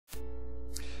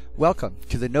Welcome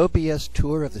to the No BS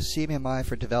tour of the CMMI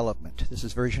for development. This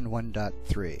is version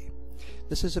 1.3.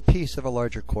 This is a piece of a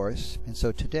larger course, and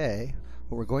so today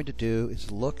what we're going to do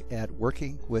is look at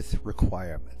working with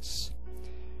requirements.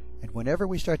 And whenever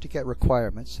we start to get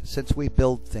requirements, since we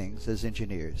build things as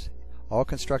engineers, all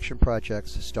construction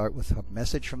projects start with a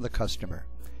message from the customer,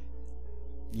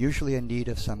 usually a need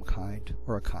of some kind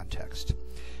or a context.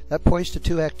 That points to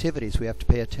two activities we have to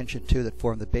pay attention to that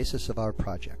form the basis of our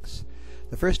projects.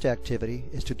 The first activity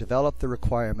is to develop the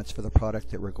requirements for the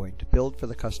product that we're going to build for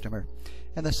the customer,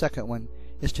 and the second one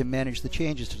is to manage the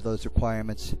changes to those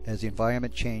requirements as the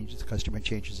environment changes, the customer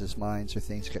changes his minds, or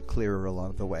things get clearer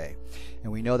along the way.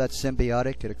 And we know that's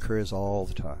symbiotic, it occurs all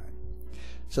the time.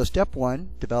 So step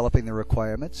one, developing the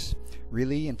requirements,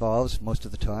 really involves most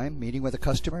of the time meeting with a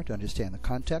customer to understand the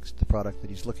context, the product that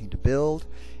he's looking to build,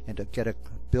 and to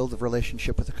build a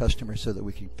relationship with the customer so that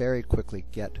we can very quickly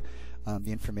get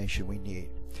the information we need.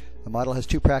 The model has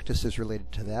two practices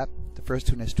related to that. The first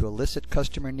one is to elicit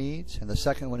customer needs, and the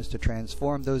second one is to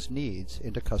transform those needs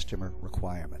into customer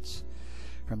requirements.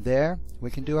 From there,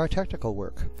 we can do our technical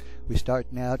work. We start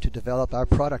now to develop our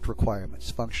product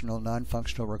requirements, functional,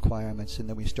 non-functional requirements, and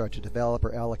then we start to develop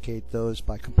or allocate those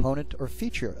by component or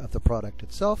feature of the product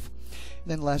itself.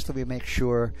 And then lastly, we make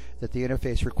sure that the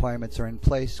interface requirements are in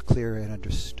place, clear, and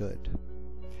understood.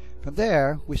 From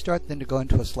there, we start then to go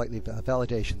into a slightly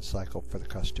validation cycle for the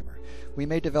customer. We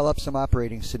may develop some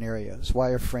operating scenarios,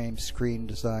 wireframes, screen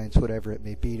designs, whatever it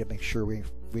may be, to make sure we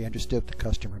understood what the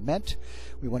customer meant.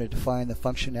 We want to define the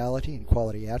functionality and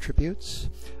quality attributes,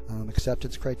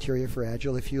 acceptance criteria for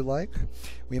Agile if you like.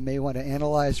 We may want to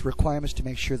analyze requirements to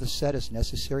make sure the set is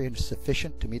necessary and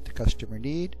sufficient to meet the customer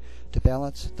need, to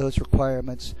balance those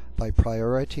requirements by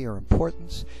priority or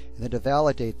importance, and then to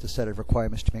validate the set of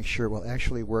requirements to make sure it will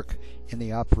actually work in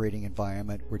the operating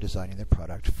environment we're designing the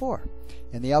product for.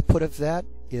 And the output of that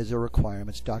is a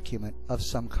requirements document of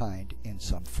some kind in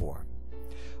some form.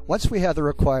 Once we have the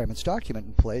requirements document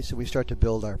in place and we start to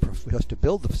build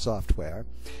the software,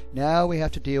 now we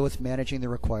have to deal with managing the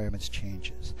requirements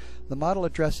changes. The model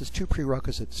addresses two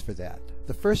prerequisites for that.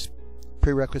 The first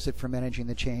prerequisite for managing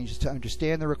the change is to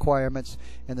understand the requirements,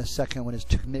 and the second one is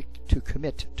to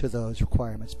commit to those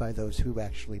requirements by those who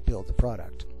actually build the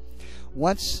product.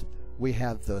 Once we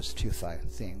have those two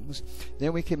things,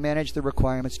 then we can manage the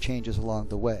requirements changes along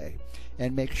the way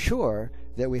and make sure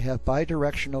that we have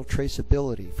bidirectional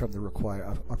traceability from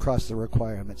across the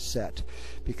requirement set,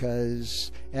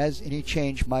 because as any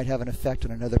change might have an effect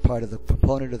on another part of the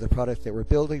component of the product that we're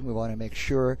building, we want to make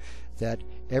sure that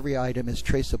every item is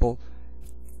traceable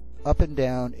up and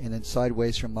down and then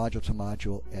sideways from module to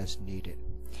module as needed.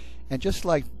 And just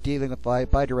like dealing with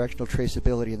bidirectional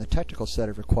traceability in the technical set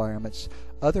of requirements,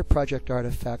 other project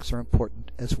artifacts are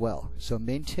important as well. So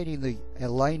maintaining the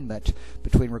alignment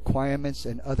between requirements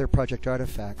and other project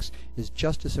artifacts is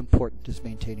just as important as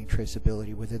maintaining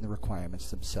traceability within the requirements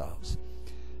themselves.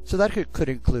 So that could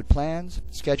include plans,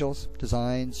 schedules,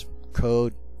 designs,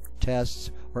 code,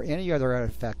 tests, or any other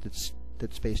artifact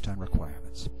that's based on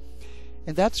requirements.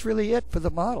 And that's really it for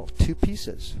the model. Two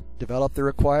pieces. Develop the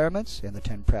requirements and the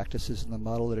 10 practices in the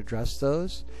model that address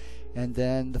those, and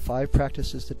then the 5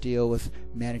 practices that deal with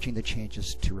managing the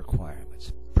changes to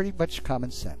requirements. Pretty much common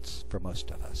sense for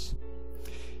most of us.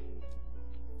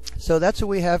 So that's what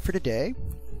we have for today.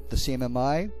 The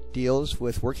CMMI deals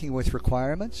with working with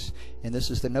requirements, and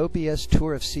this is the No BS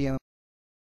tour of CMMI.